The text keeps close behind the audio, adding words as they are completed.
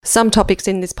Some topics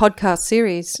in this podcast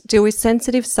series deal with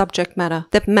sensitive subject matter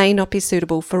that may not be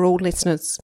suitable for all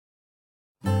listeners.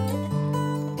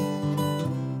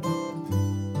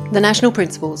 The National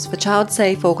Principles for Child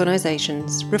Safe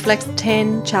Organisations reflects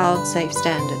 10 child safe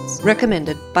standards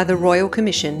recommended by the Royal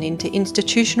Commission into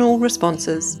Institutional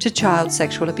Responses to Child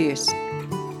Sexual Abuse.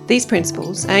 These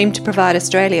principles aim to provide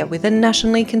Australia with a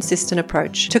nationally consistent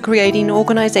approach to creating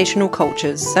organisational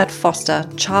cultures that foster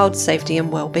child safety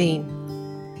and well-being.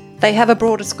 They have a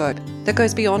broader scope that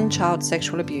goes beyond child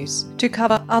sexual abuse to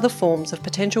cover other forms of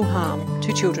potential harm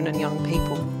to children and young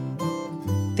people.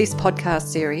 This podcast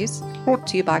series, brought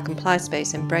to you by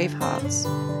ComplySpace and Bravehearts,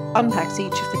 unpacks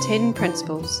each of the 10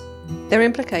 principles, their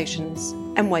implications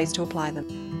and ways to apply them.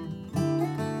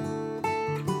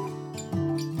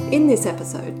 In this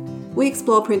episode, we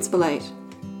explore Principle 8,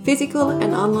 physical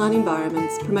and online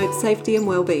environments promote safety and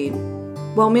well-being,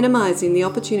 while minimising the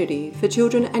opportunity for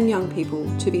children and young people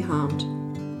to be harmed.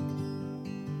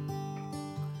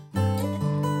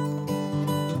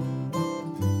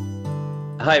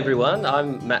 Hi everyone,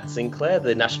 I'm Matt Sinclair,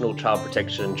 the National Child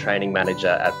Protection Training Manager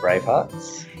at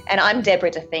Bravehearts. And I'm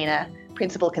Deborah Defina,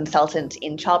 Principal Consultant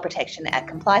in Child Protection at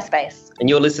ComplySpace. And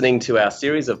you're listening to our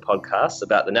series of podcasts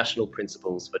about the National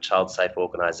Principles for Child Safe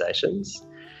Organisations.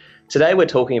 Today we're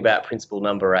talking about Principle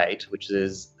number 8, which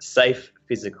is safe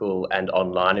physical and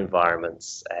online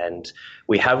environments. And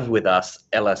we have with us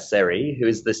Ella Seri, who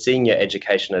is the Senior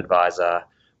Education Advisor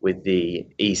with the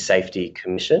E-Safety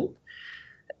Commission.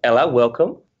 Ella,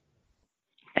 welcome.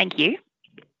 Thank you.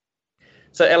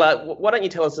 So Ella, why don't you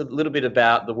tell us a little bit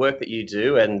about the work that you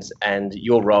do and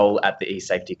your role at the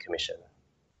E-Safety Commission?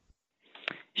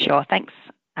 Sure, thanks,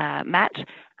 Matt.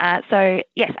 So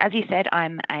yes, as you said,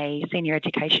 I'm a Senior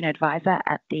Education Advisor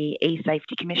at the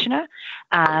E-Safety Commissioner.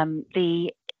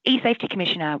 The E-Safety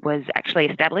Commissioner was actually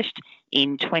established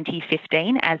in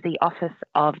 2015 as the Office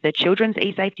of the Children's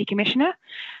E-Safety Commissioner.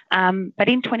 But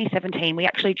in 2017, we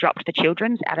actually dropped the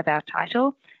children's out of our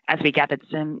title as we gathered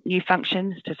some new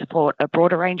functions to support a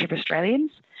broader range of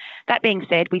Australians. That being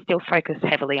said, we still focus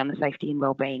heavily on the safety and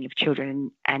wellbeing of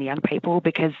children and young people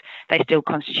because they still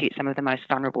constitute some of the most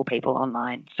vulnerable people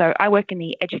online. So I work in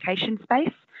the education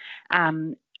space,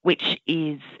 which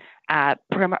is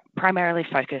primarily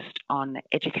focused on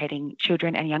educating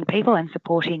children and young people and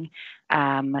supporting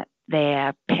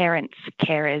their parents,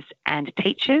 carers and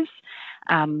teachers,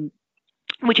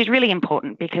 which is really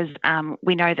important because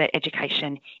we know that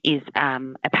education is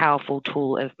a powerful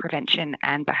tool of prevention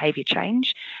and behaviour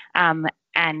change.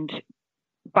 And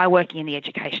by working in the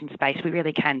education space, we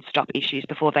really can stop issues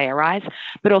before they arise,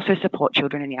 but also support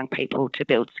children and young people to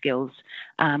build skills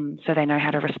so they know how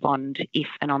to respond if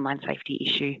an online safety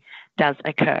issue does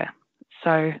occur.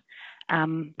 So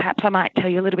perhaps I might tell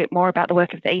you a little bit more about the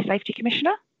work of the E-Safety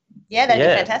Commissioner. Yeah, that'd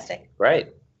be fantastic. Great.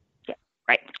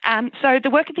 Right. So the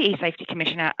work of the E-Safety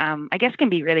Commissioner, I guess, can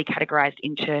be really categorised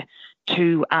into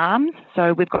two arms.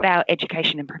 So we've got our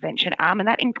education and prevention arm, and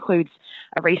that includes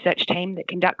a research team that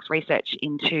conducts research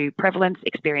into prevalence,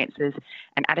 experiences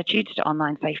and attitudes to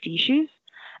online safety issues.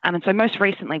 And so most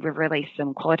recently, we've released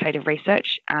some qualitative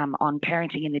research on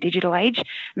parenting in the digital age,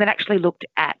 and that actually looked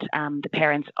at the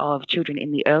parents of children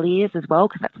in the early years as well,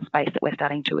 because that's a space that we're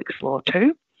starting to explore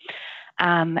too.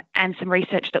 And some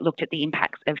research that looked at the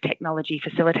impacts of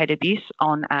technology-facilitated abuse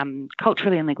on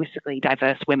culturally and linguistically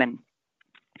diverse women.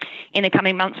 In the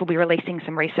coming months, we'll be releasing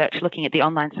some research looking at the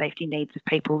online safety needs of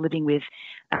people living with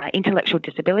intellectual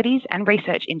disabilities and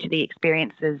research into the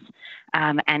experiences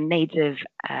and needs of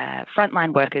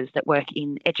frontline workers that work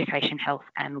in education, health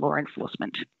and law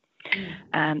enforcement.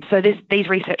 So these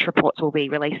research reports will be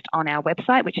released on our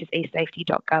website, which is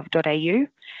esafety.gov.au.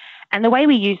 And the way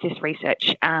we use this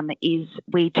research is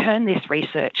we turn this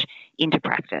research into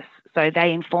practice. So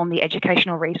they inform the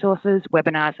educational resources,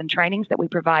 webinars and trainings that we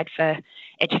provide for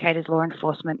educators, law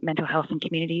enforcement, mental health and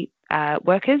community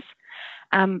workers.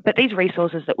 But these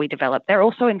resources that we develop, they're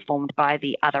also informed by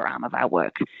the other arm of our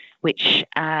work, which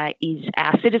is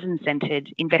our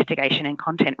citizen-centred investigation and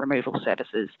content removal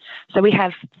services. So we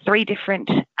have 3 different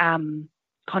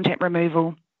content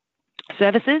removal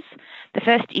services. The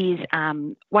first is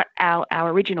what our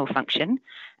original function,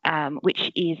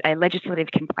 which is a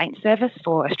legislative complaint service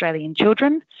for Australian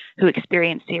children who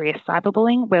experience serious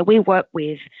cyberbullying, where we work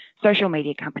with social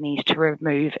media companies to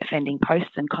remove offending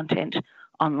posts and content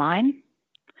online.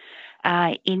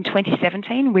 In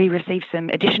 2017, we received some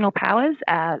additional powers.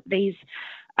 These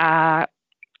are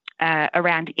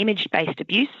around image-based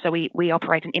abuse. So we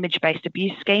operate an image-based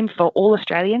abuse scheme for all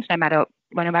Australians, no matter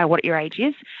what your age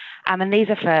is. And these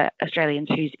are for Australians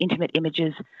whose intimate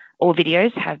images all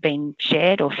videos have been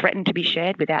shared or threatened to be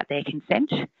shared without their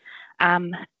consent.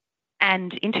 And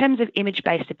in terms of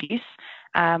image-based abuse,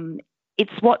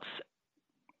 it's what's...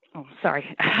 Oh,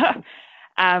 sorry.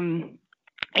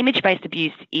 Image-based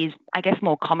abuse is, I guess,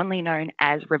 more commonly known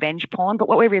as revenge porn, but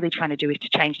what we're really trying to do is to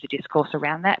change the discourse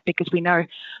around that, because we know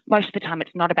most of the time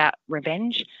it's not about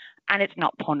revenge and it's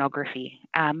not pornography.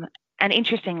 And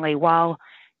interestingly, while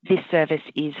this service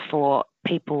is for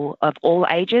people of all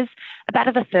ages, about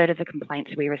a third of the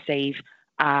complaints we receive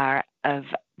are of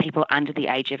people under the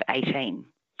age of 18.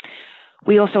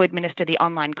 We also administer the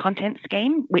online content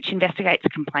scheme, which investigates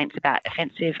complaints about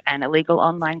offensive and illegal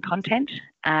online content.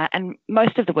 And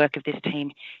most of the work of this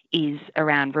team is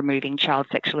around removing child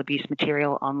sexual abuse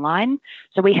material online.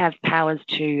 So we have powers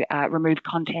to remove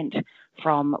content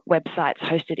from websites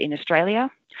hosted in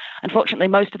Australia. Unfortunately,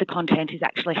 most of the content is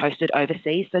actually hosted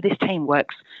overseas. So this team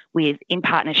works in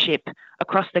partnership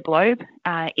across the globe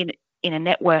in a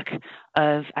network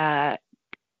of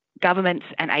governments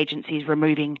and agencies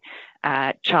removing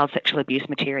child sexual abuse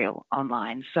material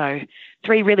online. So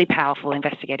 3 really powerful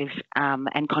investigative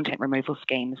and content removal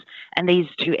schemes. And these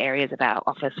 2 areas of our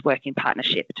office work in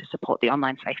partnership to support the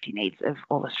online safety needs of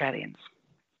all Australians.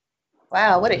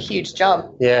 Wow, what a huge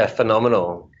job. Yeah,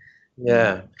 phenomenal.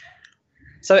 Yeah.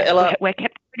 So Ella... We're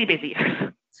kept pretty busy.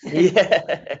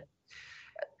 Yeah.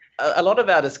 A lot of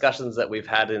our discussions that we've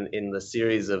had in the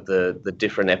series of the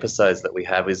different episodes that we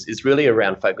have is really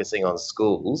around focusing on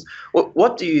schools.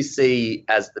 What do you see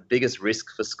as the biggest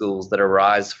risk for schools that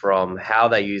arise from how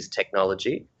they use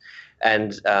technology,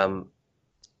 and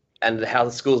how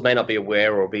the schools may not be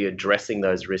aware or be addressing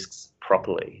those risks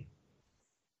properly?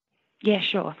 Yeah,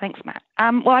 sure. Thanks, Matt.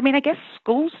 Well, I mean, I guess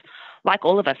schools, like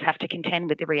all of us, have to contend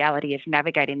with the reality of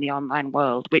navigating the online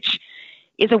world, which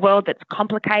is a world that's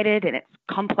complicated and it's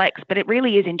complex, but it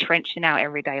really is entrenched in our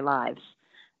everyday lives.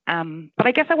 But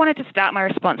I guess I wanted to start my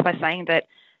response by saying that,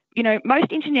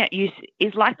 most internet use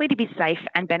is likely to be safe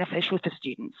and beneficial for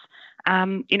students.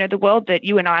 The world that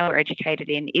you and I were educated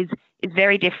in is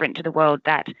very different to the world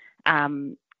that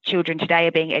children today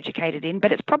are being educated in,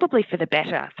 but it's probably for the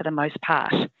better for the most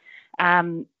part.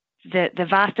 The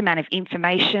vast amount of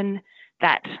information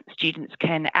that students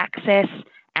can access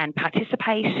and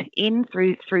participate in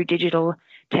through digital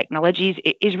technologies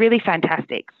is really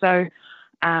fantastic. So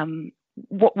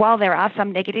while there are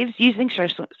some negatives, using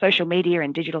social media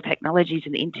and digital technologies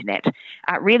and the internet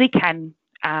really can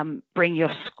bring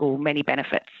your school many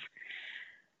benefits.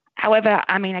 However,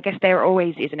 I mean, I guess there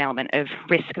always is an element of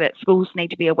risk that schools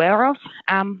need to be aware of,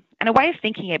 and a way of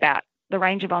thinking about the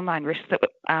range of online risks that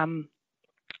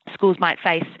schools might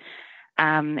face,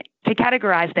 to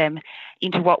categorise them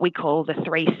into what we call the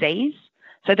 3 Cs.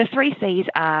 So the 3 Cs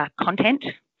are content,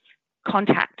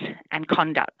 contact, and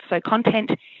conduct. So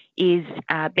content is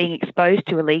being exposed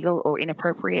to illegal or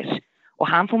inappropriate or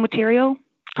harmful material.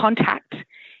 Contact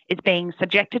is being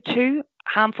subjected to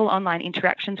harmful online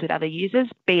interactions with other users,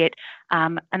 be it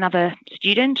another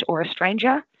student or a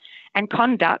stranger. And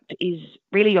conduct is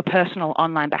really your personal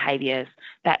online behaviours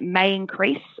that may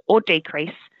increase or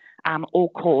decrease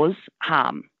or cause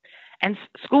harm. And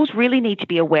schools really need to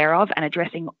be aware of and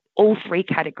addressing all 3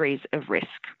 categories of risk.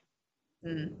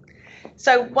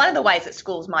 So one of the ways that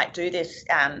schools might do this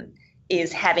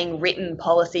is having written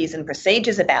policies and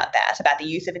procedures about the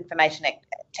use of information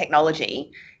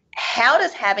technology. How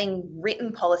does having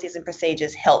written policies and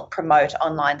procedures help promote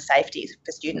online safety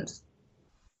for students?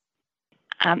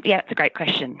 Yeah, that's a great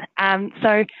question.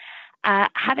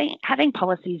 Having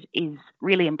policies is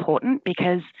really important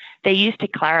because they're used to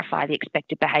clarify the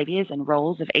expected behaviours and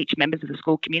roles of each member of the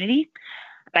school community.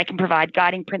 They can provide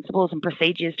guiding principles and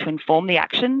procedures to inform the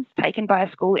actions taken by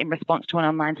a school in response to an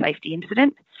online safety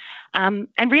incident. And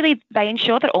really, they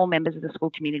ensure that all members of the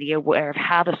school community are aware of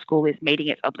how the school is meeting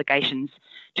its obligations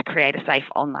to create a safe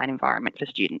online environment for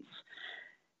students.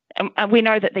 And we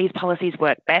know that these policies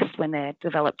work best when they're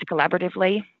developed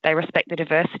collaboratively. They respect the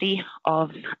diversity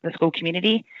of the school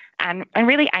community and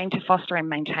really aim to foster and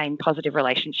maintain positive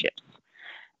relationships.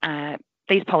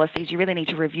 These policies, you really need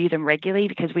to review them regularly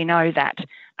because we know that,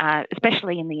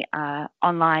 especially in the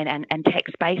online and tech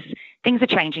space, things are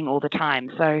changing all the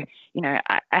time. So,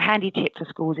 a handy tip for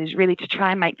schools is really to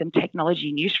try and make them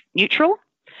technology neutral.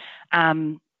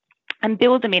 And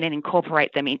build them in and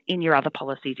incorporate them in your other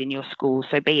policies in your school.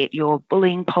 So be it your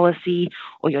bullying policy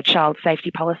or your child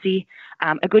safety policy.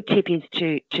 A good tip is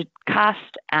to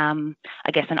cast, an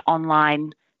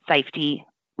online safety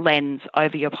lens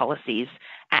over your policies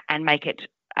and make it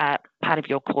part of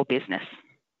your core business.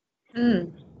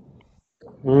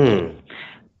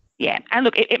 Yeah, and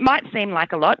look, it might seem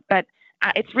like a lot, but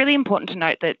it's really important to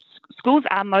note that schools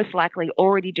are most likely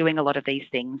already doing a lot of these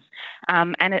things.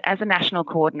 And as a national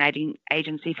coordinating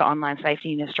agency for online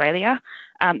safety in Australia,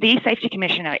 the eSafety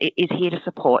Commissioner is here to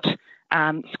support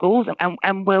schools,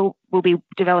 and we'll be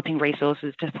developing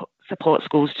resources to support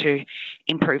schools to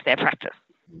improve their practice.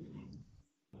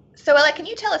 So Ella, can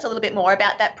you tell us a little bit more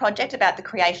about that project, about the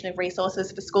creation of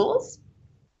resources for schools?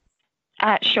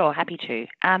 Sure, happy to.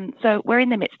 So we're in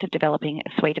the midst of developing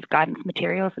a suite of guidance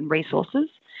materials and resources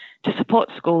to support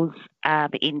schools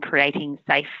in creating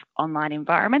safe online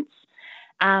environments.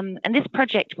 And this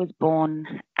project was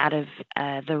born out of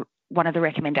one of the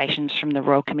recommendations from the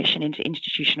Royal Commission into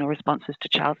Institutional Responses to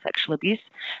Child Sexual Abuse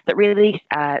that really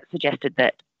suggested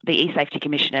that the eSafety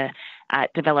Commissioner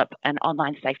develop an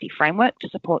online safety framework to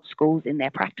support schools in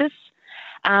their practice.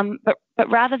 But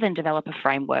rather than develop a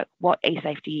framework, what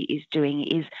eSafety is doing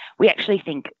is we actually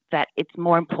think that it's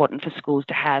more important for schools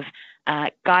to have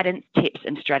guidance, tips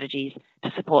and strategies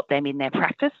to support them in their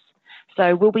practice.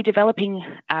 So we'll be developing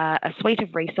a suite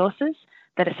of resources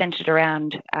that are centred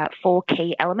around 4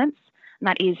 key elements, and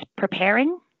that is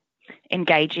preparing,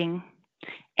 engaging,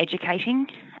 educating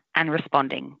and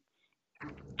responding.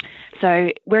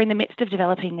 So we're in the midst of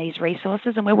developing these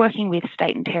resources, and we're working with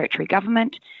state and territory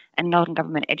government and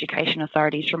non-government education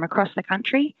authorities from across the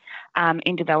country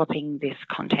in developing this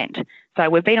content. So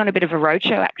we've been on a bit of a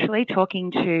roadshow actually,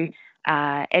 talking to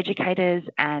educators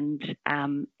and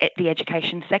the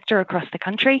education sector across the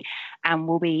country, and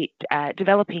we'll be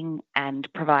developing and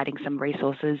providing some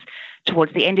resources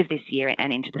towards the end of this year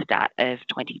and into the start of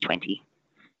 2020.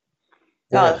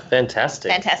 Yeah, fantastic.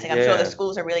 Fantastic. I'm sure the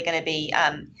schools are really going to be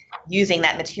using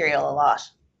that material a lot.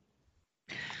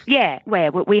 Yeah,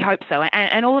 we hope so.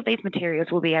 And all of these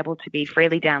materials will be able to be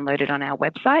freely downloaded on our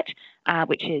website,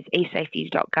 which is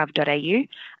esafeties.gov.au.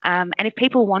 And if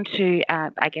people want to,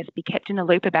 be kept in the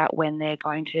loop about when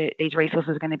these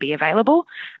resources are going to be available,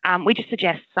 we just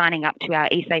suggest signing up to our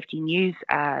eSafety News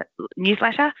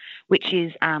newsletter, which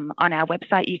is on our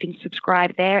website. You can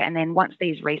subscribe there, and then once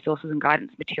these resources and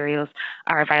guidance materials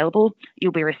are available,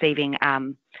 you'll be receiving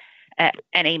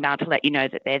an email to let you know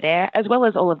that they're there, as well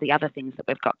as all of the other things that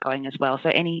we've got going as well. So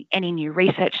any new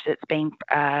research that's been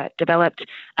developed,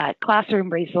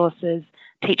 classroom resources,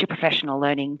 teacher professional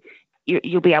learning,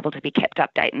 you'll be able to be kept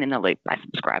updated and in the loop by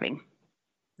subscribing.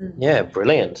 Yeah,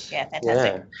 brilliant. Yeah,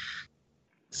 fantastic. Yeah.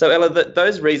 So Ella,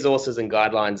 those resources and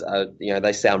guidelines are,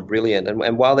 they sound brilliant.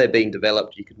 And while they're being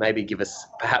developed, you could maybe give us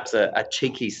perhaps a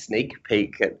cheeky sneak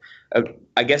peek at,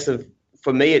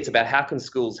 for me, it's about how can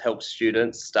schools help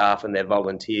students, staff and their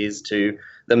volunteers to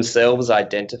themselves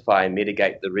identify and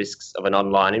mitigate the risks of an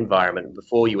online environment.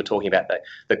 Before you were talking about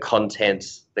the content,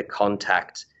 the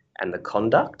contact and the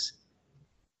conduct.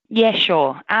 Yeah,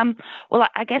 sure. Well,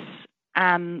 I guess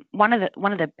one of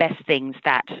the best things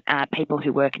that people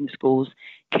who work in schools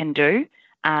can do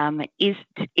is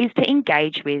to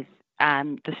engage with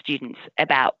the students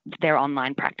about their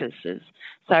online practices.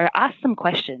 So ask them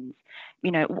questions.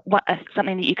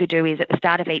 Something that you could do is at the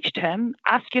start of each term,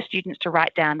 ask your students to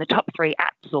write down the top 3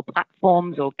 apps or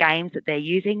platforms or games that they're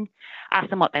using. Ask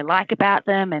them what they like about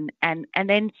them, and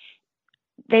then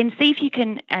see if you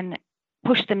can and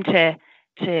push them to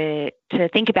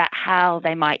think about how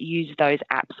they might use those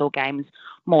apps or games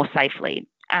more safely.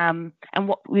 And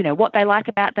what they like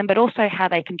about them, but also how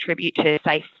they contribute to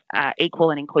safe, equal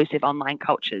and inclusive online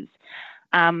cultures.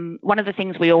 One of the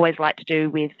things we always like to do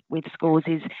with schools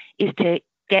is to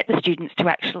get the students to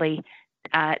actually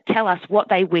tell us what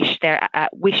they wish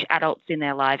adults in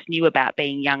their lives knew about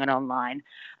being young and online.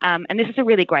 And this is a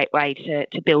really great way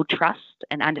to build trust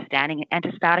and understanding and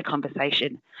to start a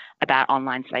conversation about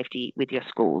online safety with your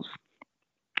schools.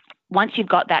 Once you've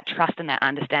got that trust and that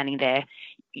understanding there,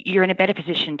 you're in a better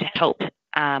position to help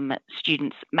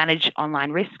students manage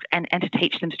online risks and to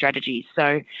teach them strategies.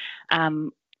 So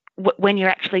when you're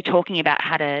actually talking about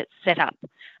how to set up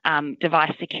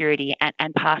device security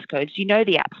and passcodes,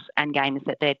 the apps and games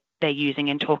that they're using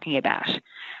and talking about.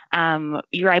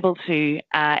 You're able to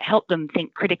help them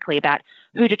think critically about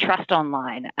who to trust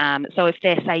online. So if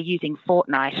they're, say, using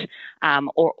Fortnite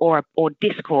or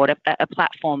Discord, a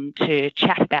platform to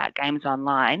chat about games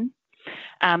online,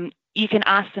 you can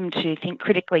ask them to think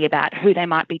critically about who they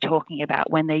might be talking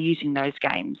about when they're using those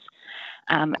games.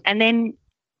 And then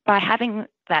by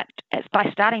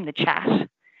starting the chat,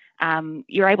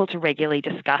 you're able to regularly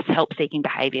discuss help-seeking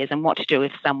behaviours and what to do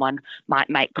if someone might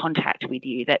make contact with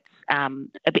you that's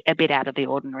a bit out of the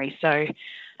ordinary. So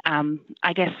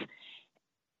I guess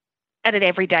at an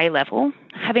everyday level,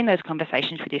 having those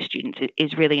conversations with your students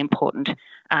is really important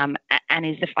and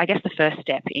is, the first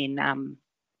step in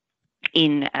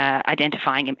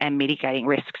identifying and mitigating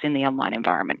risks in the online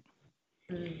environment.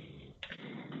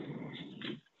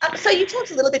 So you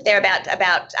talked a little bit there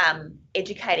about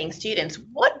educating students.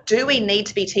 What do we need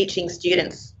to be teaching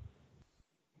students?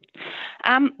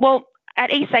 Well, at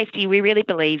eSafety, we really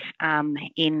believe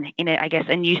in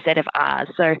a new set of R's.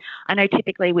 So I know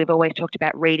typically we've always talked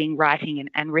about reading, writing,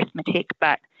 and arithmetic,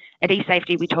 but at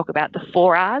eSafety we talk about the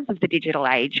 4 R's of the digital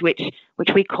age, which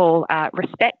we call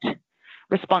respect,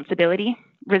 responsibility,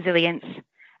 resilience,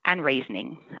 and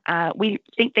reasoning. We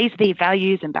think these are the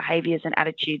values and behaviours and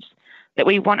attitudes that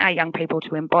we want our young people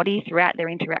to embody throughout their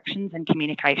interactions and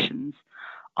communications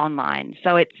online.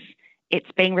 So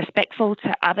it's being respectful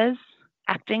to others,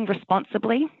 acting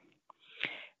responsibly,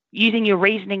 using your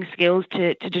reasoning skills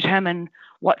to determine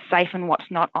what's safe and what's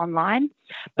not online,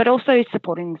 but also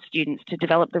supporting students to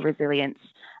develop the resilience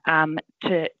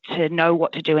to know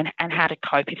what to do and how to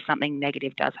cope if something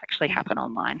negative does actually happen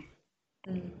online.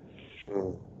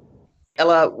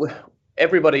 Ella,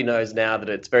 everybody knows now that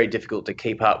it's very difficult to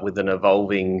keep up with an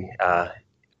evolving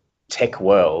tech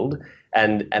world.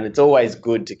 And it's always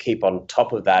good to keep on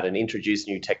top of that and introduce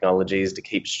new technologies to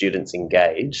keep students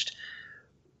engaged.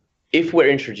 If we're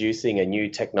introducing a new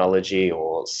technology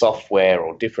or software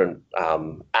or different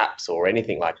apps or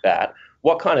anything like that,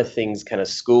 what kind of things can a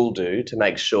school do to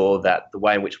make sure that the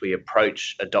way in which we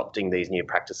approach adopting these new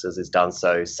practices is done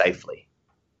so safely?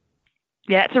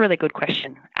 Yeah, it's a really good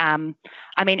question.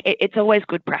 It's always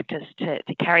good practice to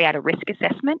carry out a risk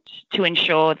assessment to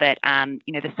ensure that,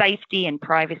 the safety and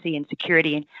privacy and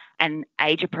security and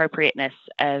age appropriateness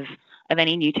of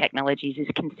any new technologies is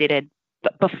considered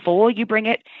before you bring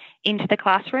it into the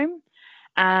classroom.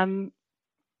 And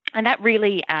that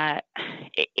really,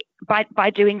 by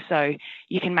doing so,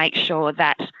 you can make sure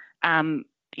that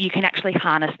you can actually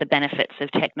harness the benefits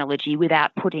of technology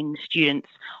without putting students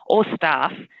or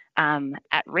staff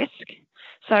at risk.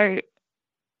 So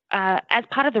as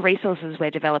part of the resources we're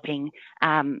developing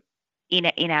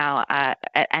in our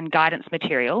and guidance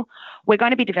material, we're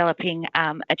going to be developing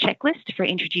a checklist for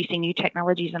introducing new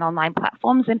technologies and online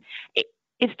platforms, and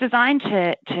it's designed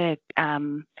to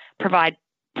provide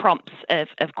prompts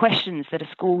of questions that a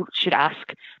school should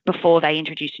ask before they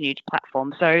introduce a new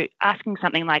platform. So asking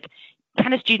something like,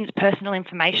 can a student's personal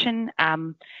information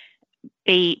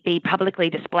be publicly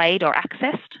displayed or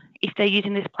accessed if they're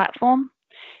using this platform?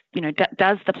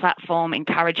 Does the platform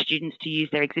encourage students to use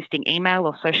their existing email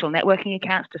or social networking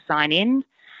accounts to sign in?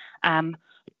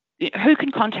 Who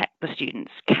can contact the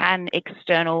students? Can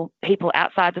external people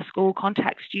outside the school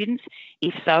contact students?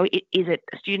 If so, is it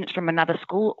students from another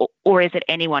school or is it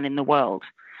anyone in the world?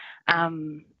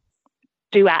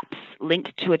 Do apps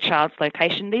link to a child's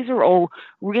location? These are all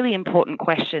really important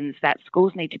questions that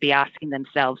schools need to be asking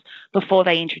themselves before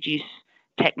they introduce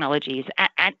technologies.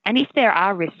 And if there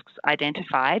are risks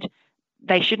identified,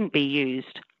 they shouldn't be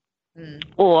used,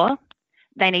 or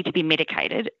they need to be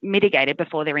mitigated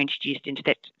before they're introduced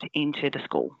into the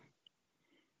school.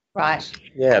 Right.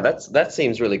 Yeah, that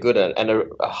seems really good and a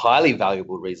highly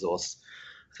valuable resource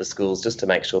for schools, just to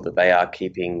make sure that they are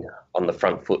keeping on the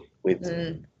front foot with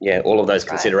all of those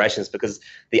considerations, because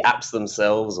the apps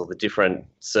themselves or the different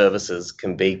services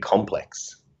can be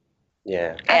complex.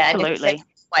 Yeah, absolutely. And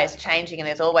it's always changing, and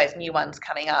there's always new ones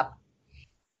coming up.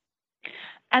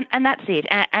 And that's it.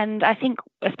 And I think,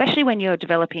 especially when you're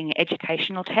developing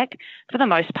educational tech, for the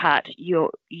most part,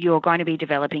 you're going to be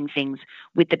developing things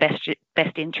with the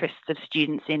best interests of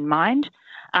students in mind.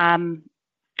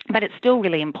 But it's still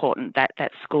really important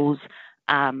that schools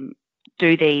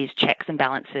do these checks and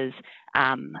balances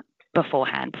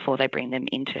beforehand, before they bring them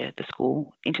into the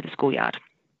schoolyard.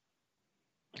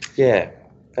 Yeah,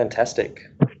 fantastic.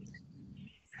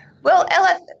 Well,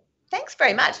 Ella, thanks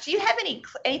very much. Do you have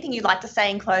anything you'd like to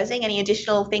say in closing? Any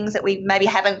additional things that we maybe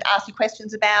haven't asked you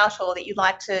questions about, or that you'd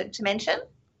like to mention?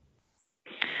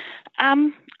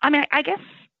 I guess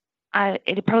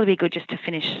it'd probably be good just to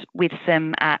finish with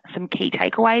some key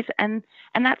takeaways, and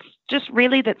that's just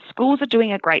really that schools are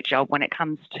doing a great job when it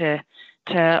comes to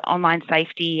online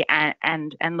safety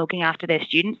and looking after their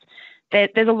students.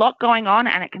 There's a lot going on,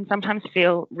 and it can sometimes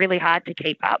feel really hard to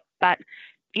keep up, but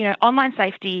online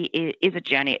safety is a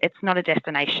journey. It's not a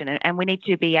destination, and we need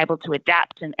to be able to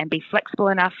adapt and be flexible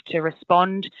enough to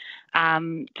respond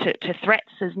to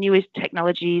threats as new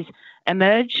technologies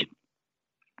emerge.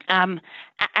 And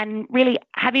really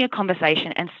having a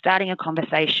conversation and starting a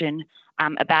conversation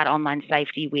about online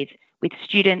safety with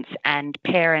students and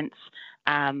parents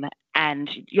and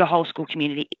your whole school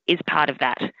community is part of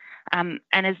that. And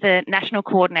as the National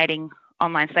Coordinating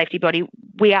Online Safety Body,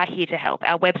 we are here to help.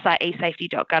 Our website,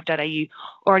 esafety.gov.au,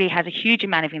 already has a huge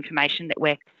amount of information that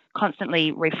we're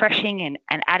constantly refreshing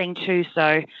and adding to.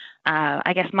 So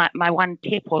I guess my one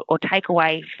tip or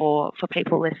takeaway for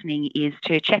people listening is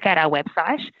to check out our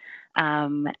website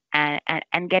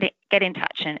and get in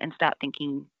touch and start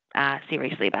thinking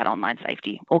seriously about online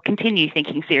safety, or continue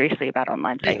thinking seriously about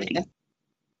online safety.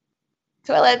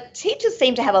 So Ella, teachers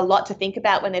seem to have a lot to think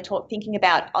about when they're thinking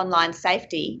about online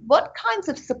safety. What kinds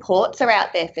of supports are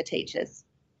out there for teachers?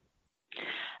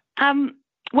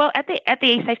 Well, at the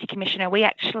eSafety Commissioner, we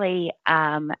actually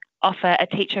offer a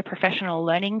teacher professional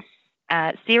learning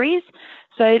series.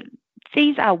 So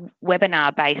these are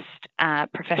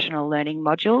webinar-based professional learning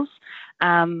modules,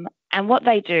 and what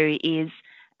they do is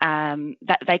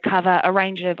that they cover a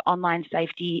range of online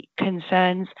safety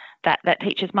concerns that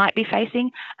teachers might be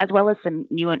facing, as well as some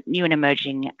new and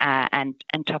emerging and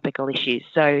topical issues.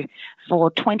 So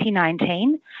for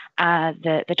 2019,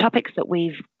 the topics that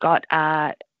we've got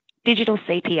are digital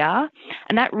CPR,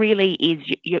 and that really is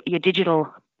your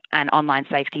digital and online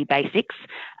safety basics,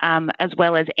 as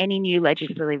well as any new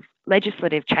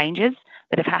legislative changes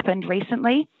that have happened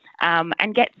recently,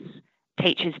 and gets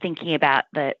teachers thinking about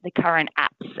the current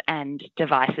apps and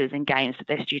devices and games that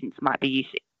their students might be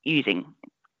using.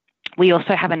 We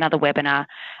also have another webinar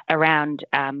around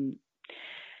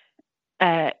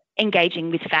engaging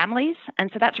with families,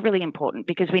 and so that's really important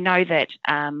because we know that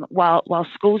while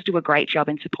schools do a great job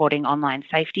in supporting online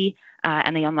safety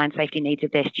and the online safety needs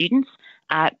of their students,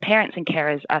 parents and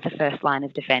carers are the first line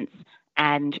of defence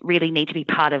and really need to be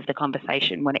part of the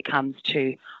conversation when it comes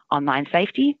to online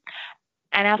safety.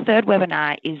 And our third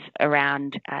webinar is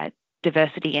around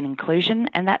diversity and inclusion,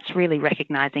 and that's really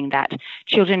recognising that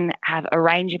children have a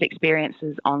range of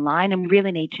experiences online and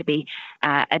really need to be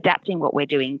adapting what we're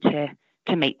doing to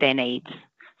meet their needs.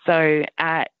 So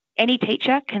any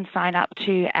teacher can sign up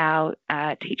to our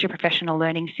teacher professional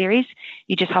learning series.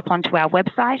 You just hop onto our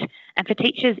website, and for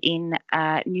teachers in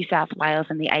New South Wales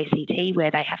and the ACT,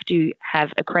 where they have to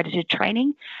have accredited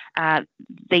training,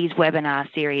 this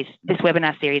webinar series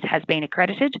has been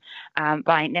accredited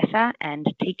by NESA and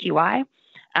TQI,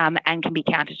 and can be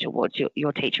counted towards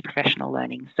your teacher professional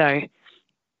learning. So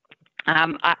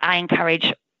I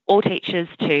encourage all teachers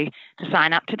to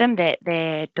sign up to them.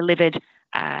 They're delivered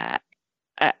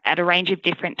at a range of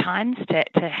different times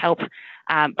to help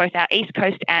both our East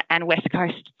Coast and West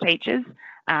Coast teachers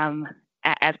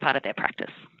as part of their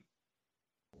practice.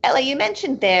 Ella, you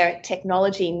mentioned their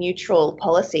technology neutral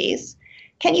policies.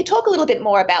 Can you talk a little bit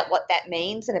more about what that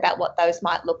means and about what those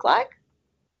might look like?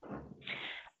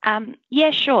 Yeah,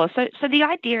 sure. So the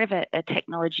idea of a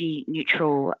technology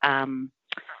neutral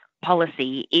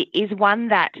policy is one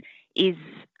that is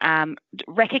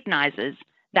recognises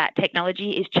that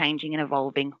technology is changing and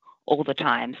evolving all the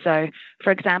time. So,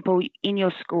 for example, in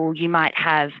your school, you might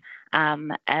have a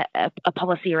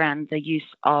policy around the use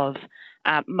of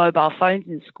mobile phones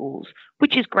in schools,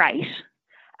 which is great.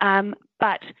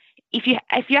 But if you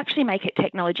actually make it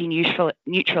technology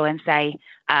neutral and say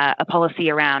a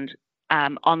policy around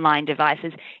online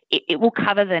devices, it will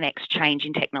cover the next change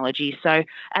in technology. So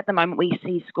at the moment, we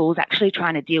see schools actually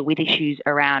trying to deal with issues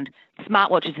around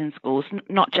smartwatches in schools,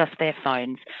 not just their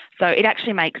phones. So it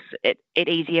actually makes it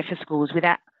easier for schools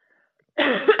without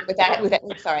having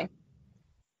to sort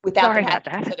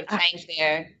of change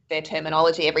their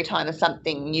terminology every time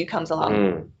something new comes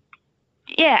along.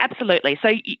 Yeah, absolutely.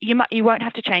 So you won't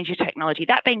have to change your technology.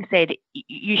 That being said,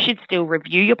 you should still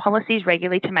review your policies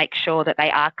regularly to make sure that they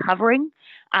are covering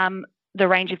the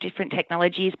range of different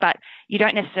technologies, but you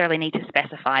don't necessarily need to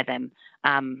specify them.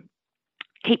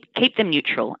 Keep them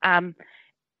neutral. In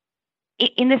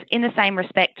the same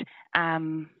respect,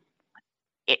 having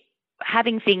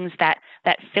things that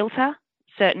filter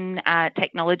certain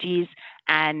technologies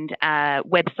and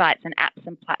websites and apps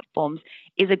and platforms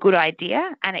is a good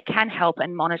idea, and it can help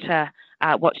and monitor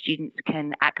what students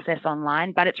can access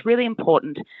online. But it's really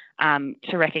important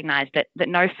to recognise that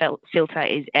no filter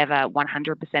is ever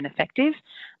 100% effective,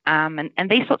 and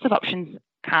these sorts of options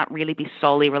can't really be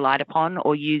solely relied upon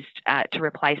or used to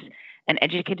replace an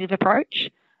educative approach.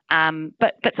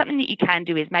 But something that you can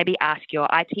do is maybe ask your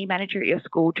IT manager at your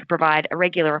school to provide a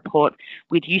regular report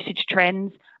with usage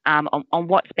trends on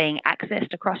what's being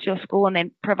accessed across your school, and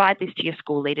then provide this to your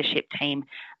school leadership team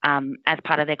as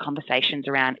part of their conversations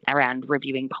around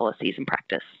reviewing policies and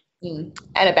practice. And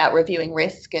about reviewing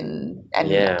risk and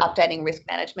updating risk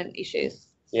management issues.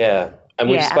 Yeah, and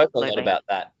we've spoken absolutely. a lot about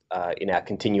that in our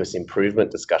continuous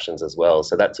improvement discussions as well.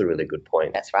 So that's a really good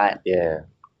point. That's right. Yeah.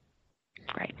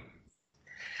 Great.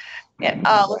 Yeah.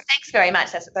 Oh, well, thanks very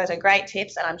much. Those are great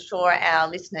tips, and I'm sure our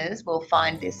listeners will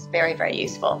find this very, very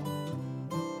useful.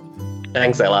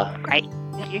 Thanks, Ella. Great.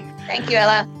 Thank you. Thank you,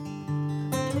 Ella.